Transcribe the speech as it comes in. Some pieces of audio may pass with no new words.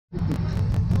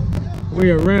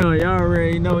We around, y'all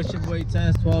already know it's your boy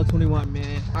Taz 1221,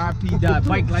 man. RP.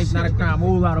 Bike life not a crime.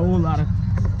 Whole lot of.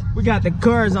 We got the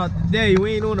cars out today.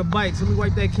 We ain't on the bikes. Let me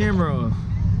wipe that camera off.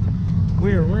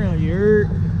 We around, you heard?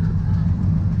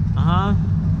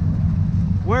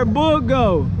 Where'd Bull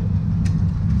go?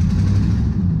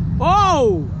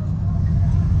 Oh!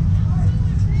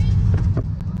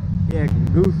 Yeah,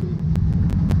 goofy.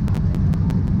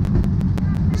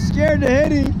 You scared to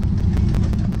hit him.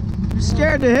 You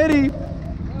scared to hit him.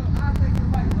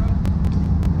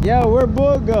 Yo, where'd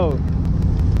Bull go?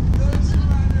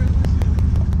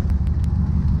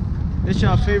 This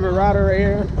y'all favorite rider right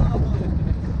here?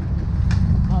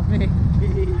 Oh man.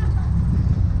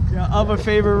 Your other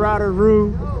favorite rider,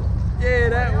 Rue. Yeah,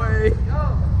 that way.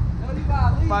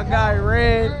 My guy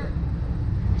Red.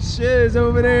 Shiz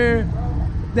over there.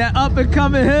 That up and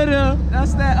coming hitter.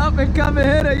 That's that up and coming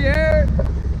hitter, you heard?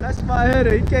 That's my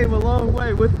hitter. He came a long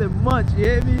way with the munch, you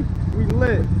hear me? We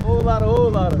lit. Whole lot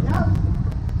of.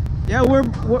 Yeah, we're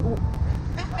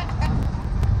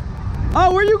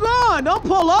oh, where you going? Don't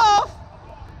pull off.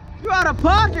 You out of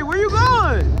pocket. Where you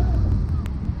going?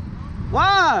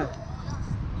 Why?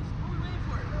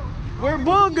 Where'd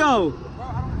Bull go?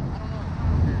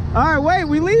 All right, wait.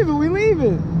 We leaving.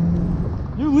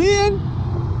 You leading?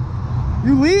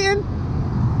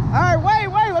 All right, wait.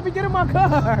 Let me get in my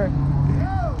car.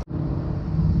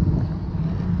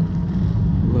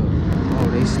 Look. Oh,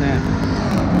 they snapping.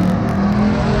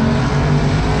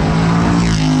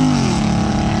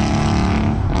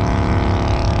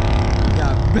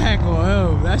 Back on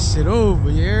him. That shit over,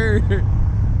 you heard?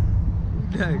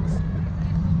 Next.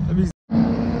 Let me see.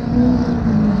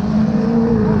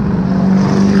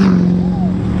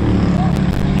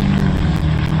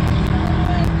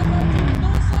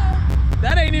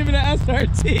 That ain't even an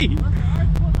SRT.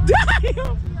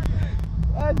 Damn!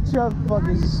 That truck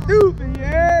fucking stupid, you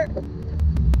heard?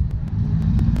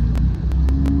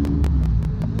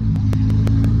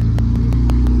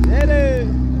 That is.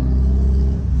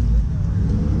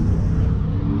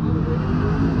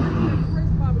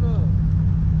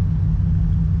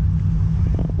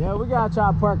 Yeah, we gotta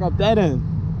try to park up that end.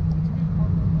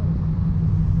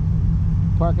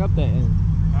 Park up that end.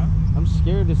 Huh? I'm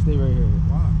scared to stay right here.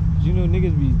 Why? Cause you know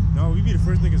niggas be. No, we be the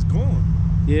first niggas going.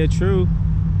 Yeah, true.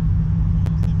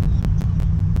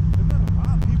 There's not a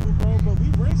lot of people, bro, but we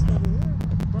racing over here.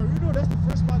 Bro, you know that's the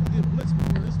first spot to get blitzed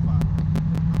before this spot.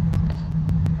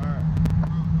 Alright.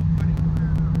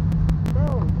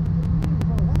 Bro,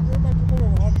 why did everybody come over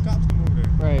when all the cops come over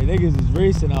there? Right, niggas is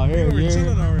racing out here. We're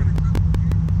chilling already.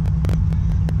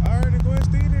 Alright, then go ahead and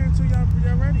stay there until y'all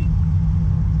ready.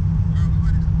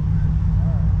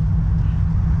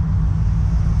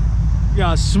 You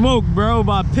got smoke, bro,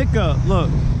 by pickup. Look.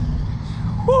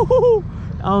 Woo-hoo-hoo.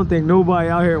 I don't think nobody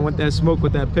out here want that smoke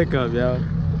with that pickup, yo.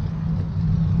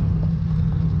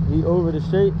 He over the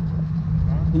straight?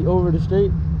 Huh? He over the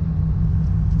straight?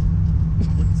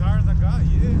 With the tires I got,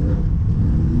 yeah.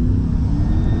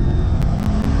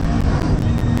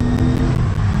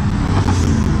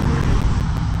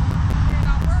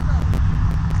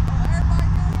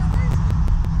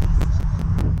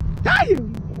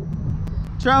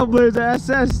 Trailblazer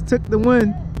SS took the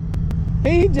win.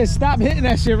 He just stopped hitting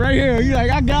that shit right here. He like,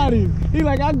 I got him. He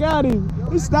like, I got him.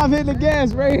 He stopped hitting the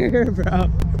gas right here, bro.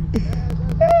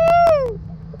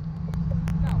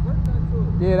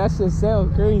 Yeah, that shit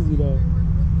sounds crazy though.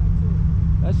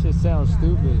 That shit sounds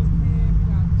stupid.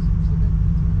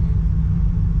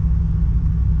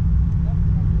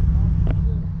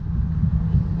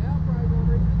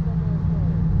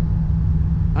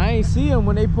 I ain't see him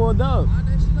when they pulled up.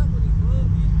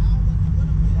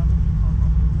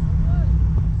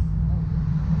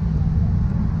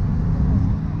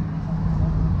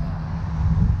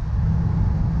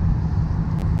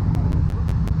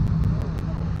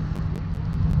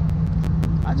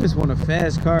 I just want a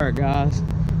fast car, guys.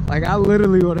 Like, I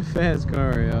literally want a fast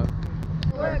car, yo.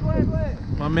 Wait.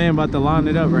 My man about to line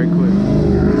it up right quick.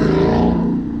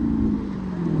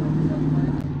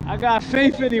 I got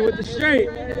faith in him with the straight.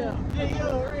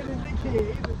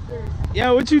 Yeah,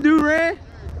 what you do, Red?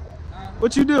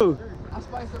 What you do? I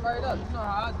spice it right up. You know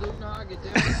how I do. You know how I get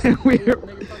there.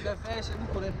 Nigga, fuck that fast shit. You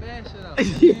pull that fast shit out.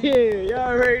 Yeah, y'all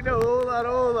already know. Whole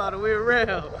lot of way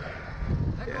around.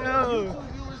 Yo.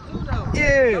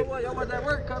 Yeah. Yo, about that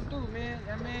work come through, man.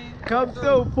 I mean, come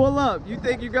through, pull up. You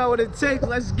think you got what it takes?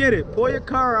 Let's get it. Pull your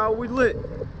car out, we lit.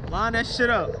 Line that shit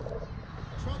up.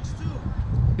 Trucks too.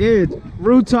 Yeah,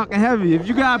 Rue talking heavy. If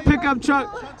you got a pickup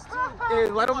truck, yeah,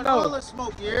 let them know. All the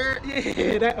smoke, you heard?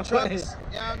 Yeah, that trucks.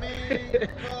 Yeah, I mean,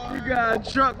 you got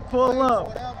a truck, pull up.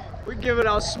 Whatever. We giving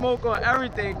out smoke on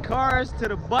everything. Cars to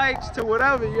the bikes to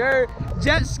whatever, you heard?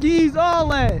 Jet skis, all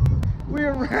that. We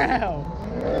around.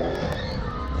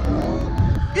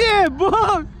 Yeah,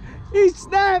 boy. He's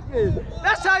snapping.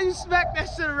 That's how you smack that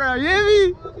shit around. You hear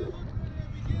me?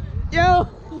 Yo.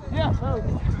 Yo.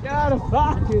 Get out of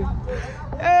pocket.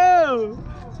 Yo.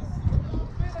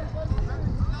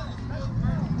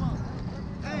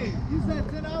 Hey, you said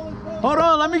 $10, bro? Hold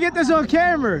on, let me get this on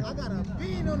camera. I got a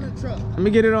bean on the truck. Let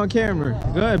me get it on camera.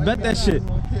 Go ahead, bet that shit.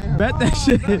 Bet that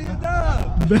shit.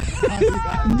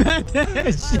 Bet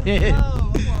that shit.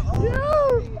 Yo.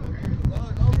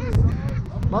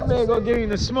 My man gonna give you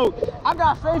the smoke. I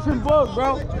got faith in Boog,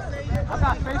 bro. I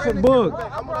got faith in Boog.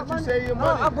 I'm gonna let you save your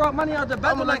money. I brought money out the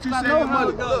back. I'm gonna let you save your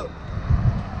money. Look.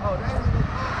 Oh,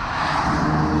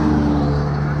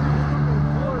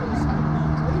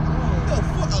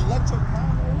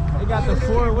 They got the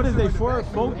Ford, what is they, Ford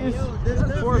Focus?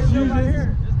 Ford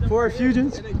Fusion? Ford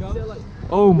Fusions?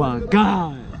 Oh my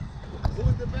God.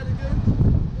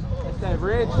 It's that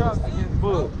red truck against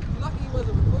Boog. Lucky he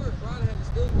wasn't recorded, bro. I had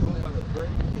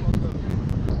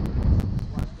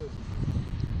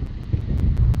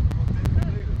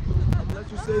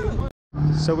to steal him.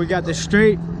 So we got the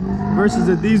straight versus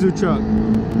the diesel truck.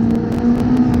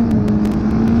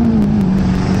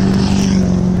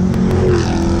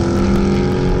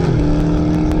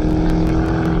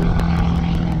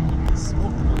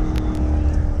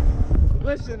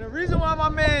 Listen, the reason why my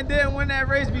man didn't win that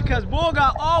race because Bull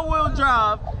got all-wheel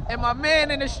drive and my man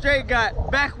in the straight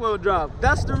got back-wheel drive.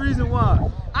 That's the reason why.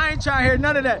 I ain't trying to hear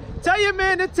none of that. Tell your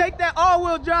man to take that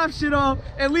all-wheel drive shit off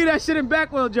and leave that shit in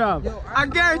back-wheel drive. Yo, I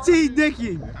guarantee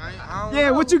Dickie.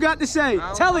 Yeah, what you got to say?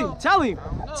 Tell him, tell him,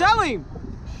 tell him.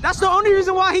 That's the only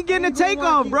reason why he getting the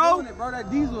takeoff, bro.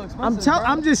 That diesel expensive,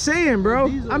 I'm just saying, bro.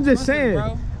 I'm just saying.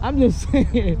 I'm just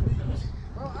saying.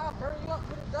 Bro, I'll burn you up.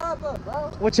 Put a dub up,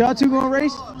 bro. What y'all two gonna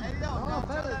race? Oh,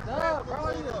 better dub, bro.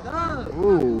 I need a dub.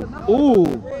 Ooh, ooh,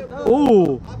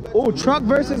 ooh, ooh, truck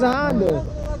versus a Honda.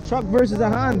 Truck versus a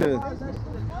Honda.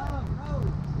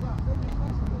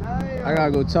 I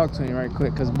gotta go talk to him right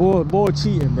quick, cause boy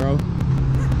cheating, bro.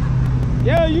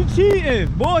 Yo, you cheating.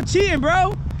 Boy cheating,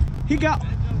 bro. He got,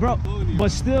 bro,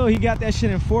 but still he got that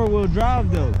shit in 4-wheel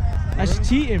drive though. That's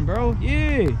cheating, bro.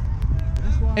 Yeah.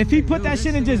 If he put that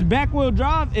shit in just back-wheel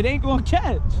drive, it ain't gonna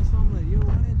catch. That's why I'm like, yo,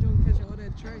 why that joint catching all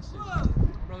that traction?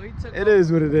 Bro, he took It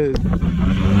is what it is.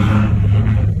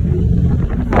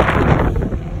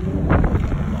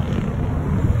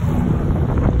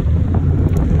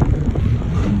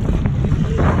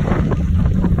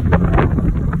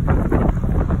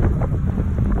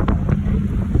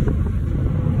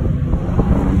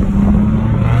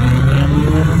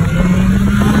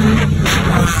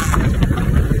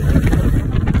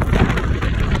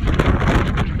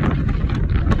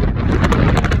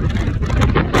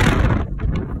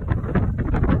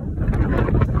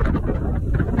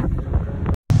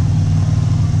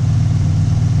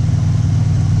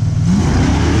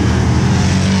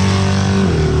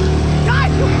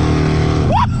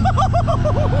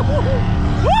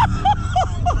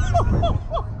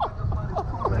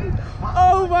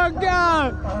 Oh my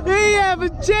God, he ain't have a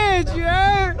chance, you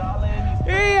heard?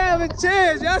 He ain't have a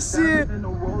chance, y'all see it?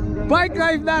 Bike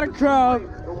life, not a crowd.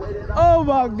 Oh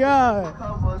my God,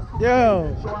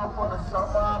 yo.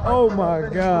 Oh my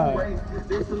God.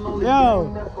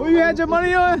 Yo, who you had your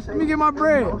money on? Let me get my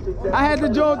bread. I had the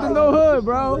joint with no hood,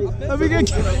 bro. Let me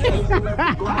get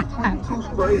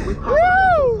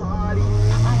Woo!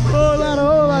 Whole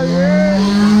lot, yeah.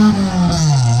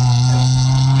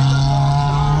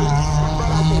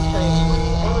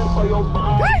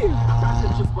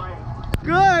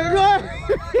 Good.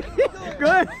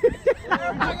 Good.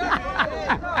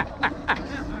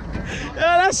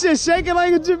 Yeah, that shit shaking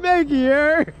like a Jamaican, you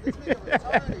heard?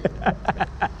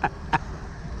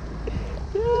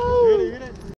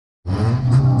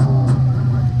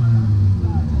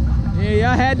 Yeah,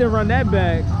 y'all had to run that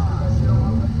back.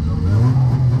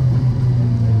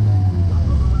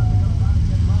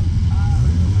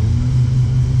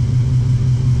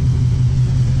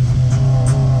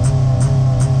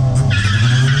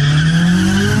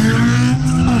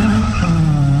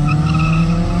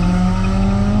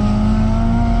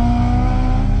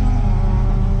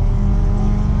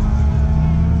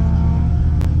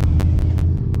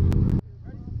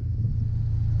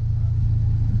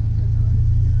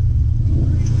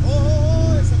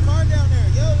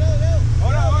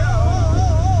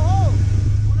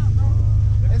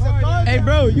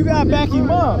 Bro, you gotta back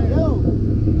him up.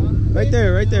 Right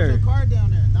there, right there. There's a car down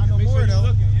there. Not no more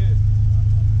though.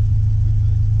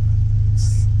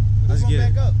 Let's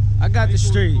get it. I got the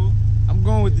straight. I'm I'm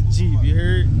going with the Jeep, you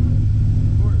heard?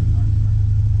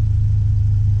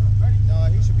 No,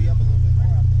 he should be up a little bit more,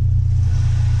 I think.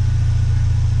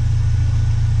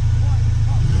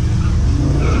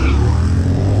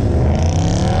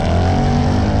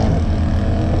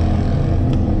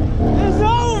 It's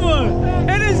over!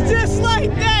 And it's just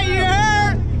like that, you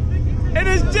heard? It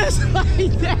is just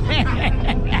like that!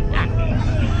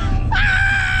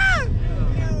 Ah!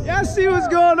 Y'all see what's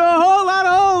going on? Whole lot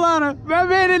of. My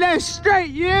man in that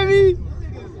straight, you hear me?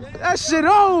 That shit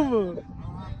over.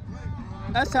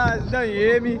 That's how it's done, you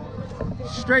hear me?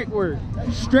 Straight work.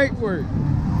 Straight work.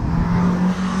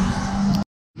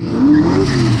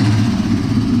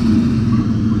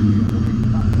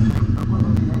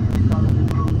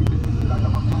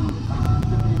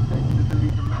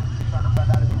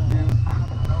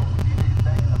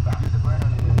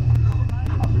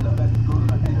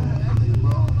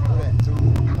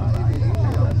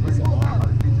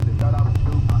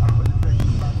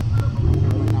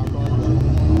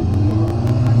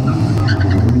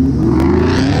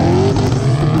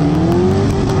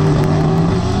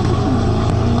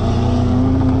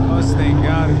 Mustang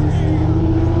got it.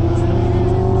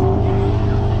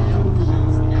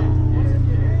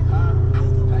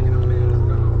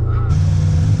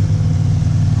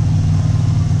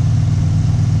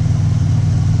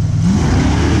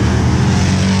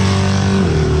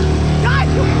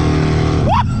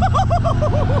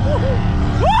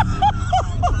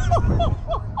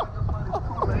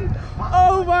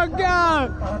 Oh my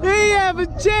God! He ain't have a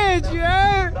chance, you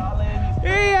heard? He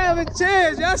ain't have a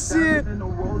chance. Y'all see it?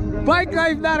 Bike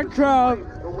life, not a crowd.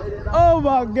 Oh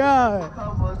my God.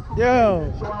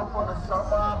 Yo.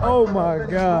 Oh my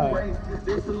God.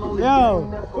 Yo,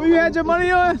 who you had your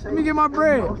money on? Let me get my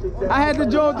bread. I had to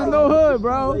joke to no hood,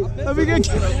 bro. Let me get.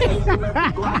 Woo!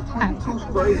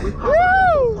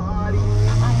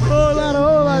 Whole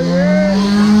lot, yeah.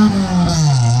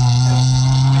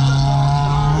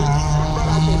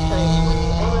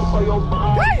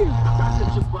 Hey!